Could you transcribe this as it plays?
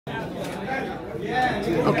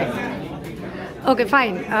Okay. Okay,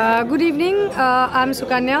 fine. Good evening. I'm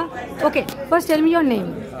Sukanya. Okay, first tell me your name.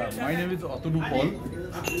 My name is Paul.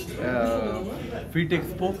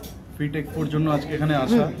 FITEXPO. FITEXPOর জন্য আজকে এখানে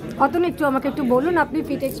আসা। অতনু একটু আমাকে একটু বলুন আপনি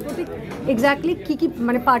FITEXPOতে এক্স্যাক্টলি কি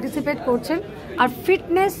মানে পার্টিসিপেট করছেন আর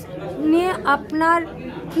ফিটনেস নিয়ে আপনার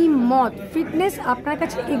কি মত, ফিটনেস আপনার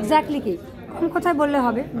কাছে এক্স্যাক্টলি কি, কোন কথায় বললে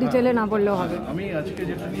হবে, ডিটেইলে না বললেও হবে? আমি আজকে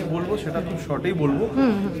যেটা নিয়ে বলবো সেটা খুব শর্টেই বলবো।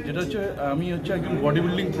 যেটা হচ্ছে আমি একজন বডি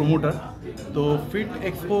বিল্ডিং প্রমোটার। তো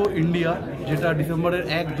FITEXPO ইন্ডিয়া যেটা ডিসেম্বরের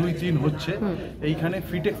 1, 2, 3 হচ্ছে, এইখানে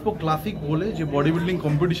FITEXPO ক্লাসিক বলে যে বডি বিল্ডিং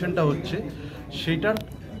কম্পিটিশনটা হচ্ছে সেটার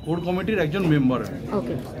কোর কমিটির একজন মেম্বার।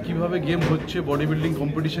 কিভাবে গেম হচ্ছে, বডি বিল্ডিং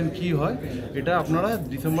কম্পিটিশন কি হয়, এটা আপনারা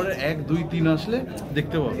ডিসেম্বরের 1, 2, 3 আসলে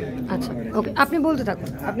দেখতে পাবেন। আচ্ছা, ওকে, আপনি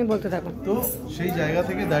বলতে থাকুন। তো সেই জায়গা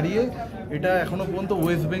থেকে দাঁড়িয়ে এটা এখনো পর্যন্ত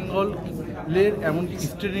ওয়েস্ট বেঙ্গলের এমনকি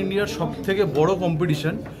ইস্টার্ন ইন্ডিয়ার সব থেকে বড়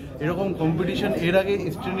কম্পিটিশন। এরকম কম্পিটিশন এর আগে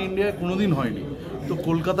ইস্টার্ন ইন্ডিয়ায় কোনোদিন হয়নি। তো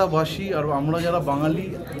কলকাতাবাসী আর আমরা যারা বাঙালি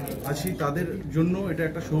আছি তাদের জন্য এটা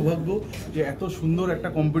একটা সৌভাগ্য যে এত সুন্দর একটা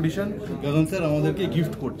কম্পিটিশন গাজন স্যার আমাদেরকে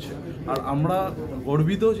গিফট করছে। আর আমরা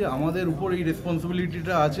গর্বিত যে আমাদের উপর এই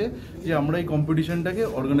রেসপন্সিবিলিটিটা আছে যে আমরা এই কম্পিটিশনটাকে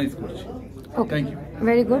অর্গানাইজ করছি। Thank you.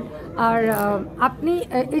 Very good. আর আপনি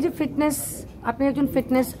এই যে ফিটনেস, আপনি একজন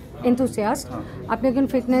ফিটনেস এনথুসিয়াস্ট, আপনি একজন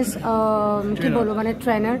ফিটনেস কি বলবো মানে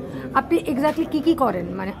ট্রেনার, আপনি এক্স্যাক্টলি কি করেন,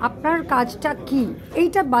 মানে আপনার কাজটা কি?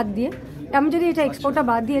 এইটা বাদ দিয়ে আমি যদি এটা এক্সপোটা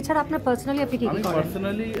বাদ দিয়ে এছাড়া আপনার পার্সোনালি আপনি কি করেন?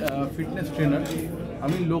 Personally fitness trainer.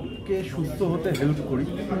 আমি লোককে সুস্থ হতে হেল্প করি,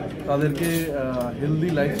 তাদেরকে হেলদি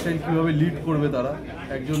লাইফস্টাইল কীভাবে লিড করবে তারা,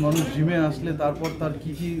 একজন মানুষ জিমে আসলে তারপর তার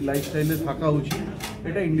কী লাইফস্টাইলে থাকা উচিত,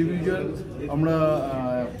 এটা ইন্ডিভিজুয়াল আমরা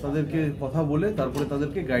তাদেরকে কথা বলে তারপরে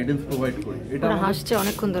তাদেরকে গাইডেন্স প্রোভাইড করি। এটা হাসছে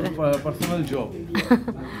অনেকক্ষণ ধরে, পার্সোনাল জব।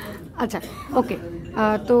 আচ্ছা, ওকে।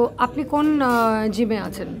 তো আপনি কোন জিমে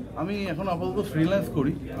আছেন? আমি এখন আপাতত ফ্রিল্যান্স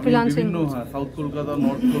করি, বিভিন্ন সাউথ কলকাতা,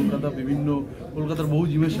 নর্থ কলকাতা, বিভিন্ন কলকাতার বহু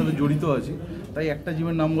জিমের সাথে জড়িত আছি। তাই একটা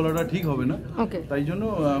জিমের নাম বলাটা ঠিক হবে না, তাই জন্য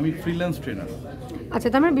আমি ফ্রিল্যান্স ট্রেনার। আচ্ছা,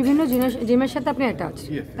 তার মানে বিভিন্ন জিমের সাথে আপনি একটা আছেন,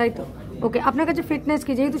 তাই তো? ওকে, আপনার কাছে ফিটনেস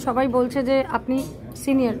কি, যেহেতু সবাই বলছে যে আপনি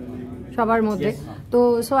সিনিয়র সবার মধ্যে, তো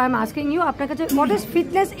so I am asking you, আপনার কাছে হোয়াট ইজ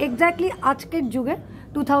ফিটনেস এক্স্যাক্টলি আজকের যুগে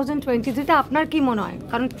 2023-তে আপনার কি মনে হয়?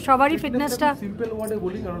 কারণ সবারই ফিটনেসটা সিম্পল ওয়ার্ডে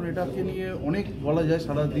বলি, কারণ এটাকে নিয়ে অনেক বলা যায়,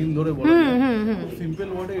 সারা দিন ধরে বলা যায়। সিম্পল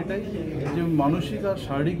ওয়ার্ডে এটাই যে মানসিক আর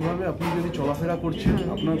শারীরিকভাবে আপনি যদি চলাফেরা করছেন,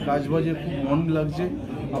 আপনার কাজ বাজে খুব মন লাগছে,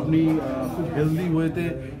 আপনি খুব হেলদি ওয়েতে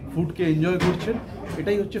ফুডকে এনজয় করছেন,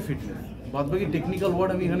 এটাই হচ্ছে ফিটনেস। বাদবাকি টেকনিক্যাল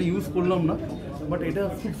ওয়ার্ড আমি এখানে ইউজ করলাম না, বাট এটা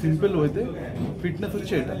খুব সিম্পল ওয়েতে ফিটনেস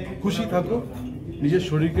হচ্ছে এটা। খুশি থাকো, নিজের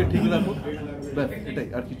শরীরকে ঠিক রাখো, এটাই,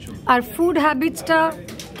 আর কিছু। আর ফুড হ্যাবিটসটা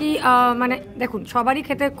কি, মানে দেখুন সবারই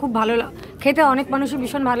খেতে খুব ভালো, খেতে অনেক মানুষই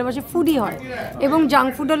ভীষণ ভালোবাসে, ফুডই হয়, এবং জাঙ্ক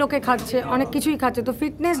ফুডও লোকে খাচ্ছে, অনেক কিছুই খাচ্ছে। তো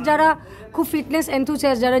ফিটনেস যারা খুব ফিটনেস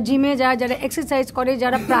এনথুসিয়াস্ট, যারা জিমে যায়, যারা এক্সারসাইজ করে,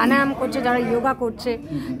 যারা প্রাণায়াম করছে, যারা যোগা করছে,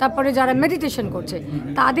 তারপরে যারা মেডিটেশন করছে,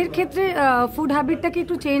 তাদের ক্ষেত্রে ফুড হ্যাবিটটা কি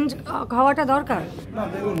একটু চেঞ্জ হওয়াটা দরকার? না,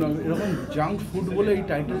 দেখুন, এরকম জাঙ্ক ফুড বলে এই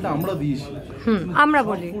টাইটেলটা আমরা দিয়েছি। আমরা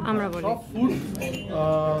বলি সব ফুড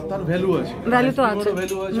তার ভ্যালু আছে, ভ্যালু তো আছে,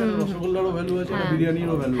 ভ্যালু আছে, রসগোল্লারও ভ্যালু আছে,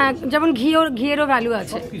 বিরিয়ানিরও ভ্যালু আছে, হ্যাঁ, যেমন ঘিয়েরও ভ্যালু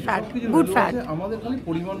আছে, ফ্যাট, গুড ফ্যাট। আমাদের খালি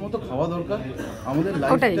পরিমাণ মতো খাওয়া দরকার, আমাদের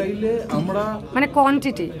লাইফস্টাইলে আমরা মানে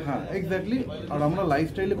কোয়ান্টিটি, হ্যাঁ এক্স্যাক্টলি, আর আমরা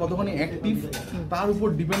লাইফস্টাইলে কতখানি অ্যাক্টিভ তার উপর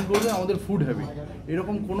ডিপেন্ড করবে আমাদের ফুড হ্যাবিট।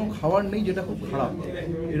 এরকম কোনো খাবার নেই যেটা খুব খারাপ,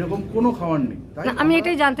 এরকম কোনো খাবার নেই। তাই আমি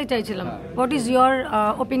এটাই জানতে চাইছিলাম, what is your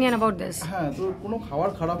opinion about this? হ্যাঁ, তো কোনো খাবার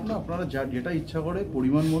খারাপ না, আপনারা যেটা ইচ্ছা করে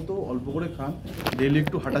পরিমাণ মতো অল্প করে খান, ডেইলি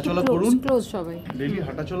একটু হাঁটাচলা করুন, ডেইলি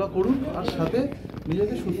হাঁটাচলা করুন, আর সাথে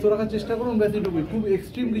নিজেকে সুস্থ রাখার চেষ্টা করুন, ব্যাস এটুকুই। খুব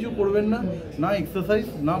এক্সট্রিম কিছু করবেন না, না এক্সারসাইজ,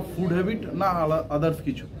 না ফুড হ্যাবিট, না আদার্স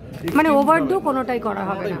কিছু, মানে ওভারডু কোনোটাই করা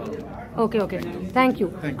হবে না। ওকে, থ্যাংক ইউ।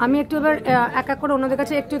 আমি একটু এবার এক এক করে অন্যদের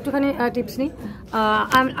কাছে একটুখানি টিপস নিই।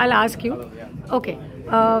 I'll ask you, okay,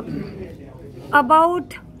 about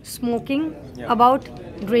smoking, about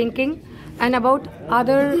drinking, and about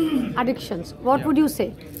other addictions. What would you say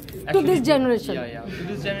to this generation? To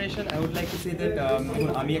this generation, I would like to say that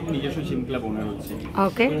আমি একটা নিজস্ব জিম ক্লাব ওনার হচ্ছি।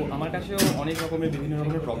 Okay. তো আমার কাছেও অনেক রকমের বিভিন্ন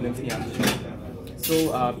রকমের প্রবলেমস নিয়ে আসছে। So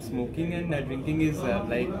smoking and drinking is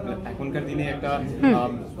like এখনকার দিনে একটা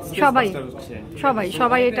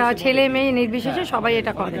সবাই এটা ছেলে মেয়ে নির্বিশেষে সবাই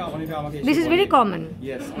এটা করে। This is very common.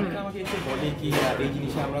 Yes, আমাকে এসে বলে কি এই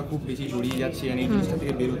জিনিসে আমরা খুব বেশি জড়িয়ে যাচ্ছি, আর এই জিনিসটা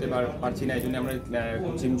থেকে বেরোতে পারছি না, এই জন্য আমরা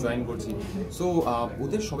জিম জয়েন করছি। সো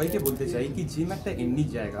ওদের সবাইকে বলতে চাই কি জিম একটা এমনি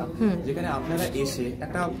জায়গা যেখানে আপনারা এসে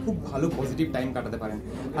একটা খুব ভালো পজিটিভ টাইম কাটাতে পারেন,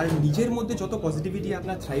 আর নিজের মধ্যে যত পজিটিভিটি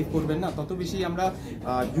আপনার থ্রাইভ করবেন না, তত বেশি আমরা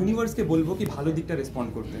ইউনিভার্সকে বলবো কি ভালো দিকটা রেসপন্ড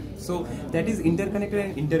করতে। So that is interconnected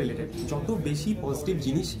and ইন্টাররিলেটেড। যত বেশি পজিটিভ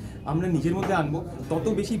জিনিস আমরা নিজের মধ্যে আনবো, তত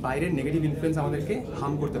বেশি বাইরের নেগেটিভ ইনফ্লুয়েন্স আমাদেরকে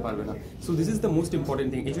হার্ম করতে পারবে না। So this is the most important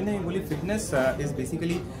thing. এই জন্য আমি বলি fitness is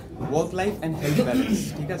basically work life and health balance,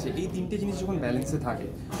 ঠিক আছে? এই তিনটে জিনিস যখন ব্যালেন্সে থাকে,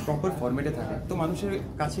 প্রপার ফর্মেটে থাকে, তো মানুষের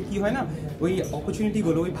কাছে কি হয় না, ওই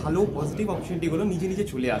অপরচুনিটিগুলো, ওই ভালো পজিটিভ অপরচুনিটিগুলো নিজে নিজে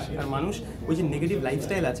চলে আসে। আর মানুষ ওই যে নেগেটিভ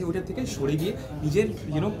লাইফস্টাইল আছে ওটার থেকে সরে গিয়ে নিজের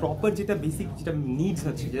প্রপার যেটা বেসিক যেটা নিডস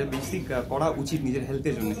আছে, যেটা বেসিক করা উচিত নিজের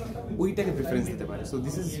হেলথের জন্য, ওইটাকে প্রেফারেন্স দিতে পারে। So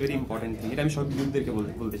this is very important thing. এটা আমি সব ইউথদেরকে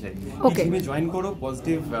বলতে চাই। জিমে জয়েন করো,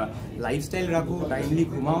 পজিটিভ লাইফস্টাইল রাখো, টাইমলি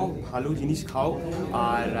ঘুমাও, ভালো জিনিস খাও,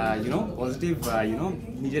 আর পজিটিভ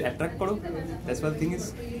নিজের অ্যাট্রাক্ট করো। That's what thing is.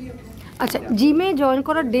 আচ্ছা, জিমে জয়েন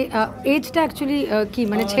করার এজটা অ্যাকচুয়ালি কি,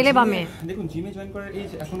 মানে ছেলে বা মেয়ে? দেখুন, জিমে জয়েন করার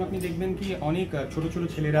এজ এখন আপনি দেখবেন কি অনেক ছোট ছোট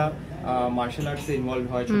ছেলেরা মার্শাল আর্টসে ইনভলভ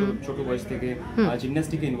হয়, ছোট বয়স থেকে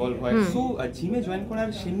জিমন্যাস্টিকে ইনভলভ হয়। সো জিমে জয়েন করার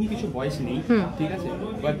সেমনি কিছু বয়স নেই, ঠিক আছে?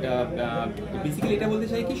 বাট বেসিক্যালি এটা বলতে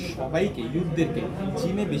চাই কি সবাইকে, ইউথদেরকে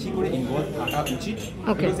জিমে বেশি করে ইনভলভ থাকা উচিত।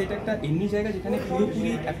 বিকজ এটা একটা এমনি জায়গা যেখানে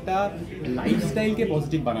পুরোপুরি একটা লাইফস্টাইলকে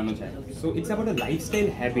পজিটিভ বানানো যায়। So it's about a lifestyle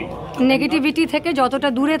habit, negativity থেকে যতটা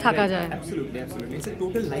দূরে থাকা যায়। Absolutely, absolutely. It's a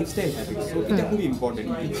total lifestyle habit. So এটা খুবই ইম্পর্টেন্ট।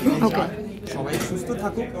 সবাই সুস্থ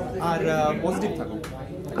থাকুক আর পজিটিভ থাকুক।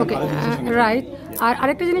 ওকে, রাইট। আর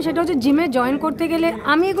আরেকটা জিনিস সেটা হচ্ছে জিমে জয়েন করতে গেলে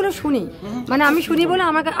আমি এগুলো শুনি, মানে আমি শুনি বলে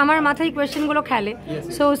আমার মাথায় কোয়েশ্চেনগুলো খেলে।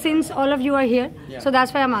 So since all of you R here, so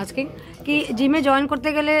that's why I am asking কি জিমে জয়েন করতে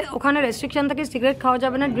গেলে ওখানে রেস্ট্রিকশন থাকে, সিগারেট খাওয়া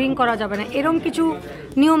যাবে না, ড্রিঙ্ক করা যাবে না, এরকম কিছু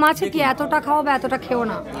নিয়ম আছে কি? এতটা খাও বা এতটা খেও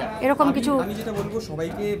না, এরকম কিছু? আমি যেটা বলবো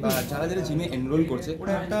সবাইকে, যারা যারা জিমে এনরোল করছে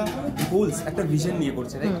ওরা একটা গোলস, একটা ভিশন নিয়ে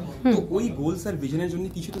করছে, রাইট? তো ওই গোলস আর ভিশনের জন্য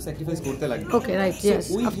কিছু তো স্যাক্রিফাইস করতে লাগবে। ওকে, রাইট, ইয়েস,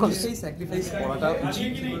 ওই অফ কোর্স। জিনিসটাই স্যাক্রিফাইস করাটা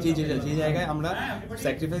উচিত, যে জায়গায় আমরা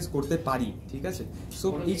স্যাক্রিফাইস করতে পারি, ঠিক আছে? সো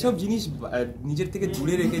এইসব জিনিস নিজের থেকে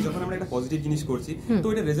দূরে রেখে যখন আমরা একটা পজিটিভ জিনিস করছি, তো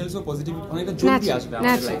এটা রেজাল্টসও পজিটিভ অনেকটা জলদি আসবে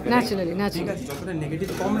আমাদের লাইফে, ঠিক আছে? যতটা নেগেটিভ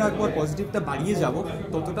কম রাখবো আর পজিটিভটা বাড়িয়ে যাব,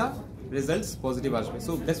 ততটা রেজাল্টস পজিটিভ আসবে।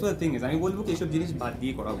 So that's what thing is. আমি বলবো কি এইসব জিনিস বাদ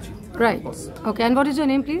দিয়ে করা উচিত। Right, okay. And what is your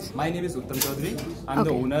name please? My name is Uttam Chowdhury. I am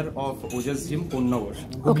the owner of Ojas gym, Konnagar.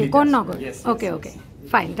 Okay, Konnagar. Okay, okay,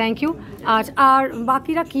 fine, thank you. আর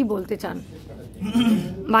বাকিরা কি বলতে চান?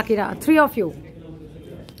 বাকিরা, three of you.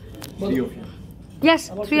 Yes,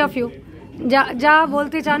 three of you যা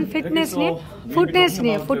বলতে চান fitness নিয়ে,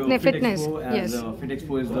 fitness. Yes.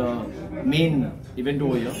 FITEXPO is the main event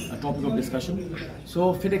over here, a topic of discussion. So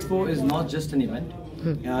FITEXPO is not just an event.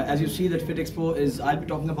 As you see that FITEXPO is, I'll be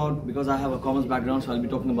talking about, because I have a commerce background, so I'll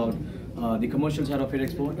be talking about the commercial side of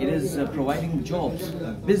FITEXPO. It is providing jobs,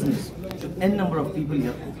 business to n number of people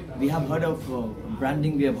here. We have heard of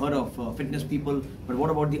branding, we have heard of fitness people, but what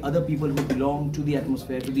about the other people who belong to the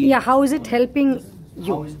atmosphere, to the... Yeah, how is it helping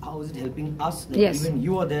you? How is it helping us? Like, yes. Even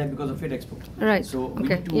you are there because of FITEXPO. Right. So we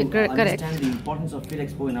okay. need to understand the importance of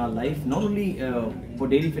FITEXPO in our life, not only for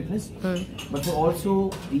daily fitness, but for also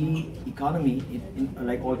the economy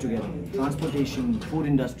like altogether. Transportation, food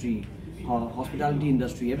industry, hospitality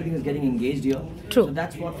industry, everything is getting engaged here. True. So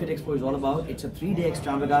that's what FITEXPO is all about. It's a 3-day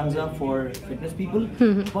extravaganza for fitness people,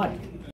 but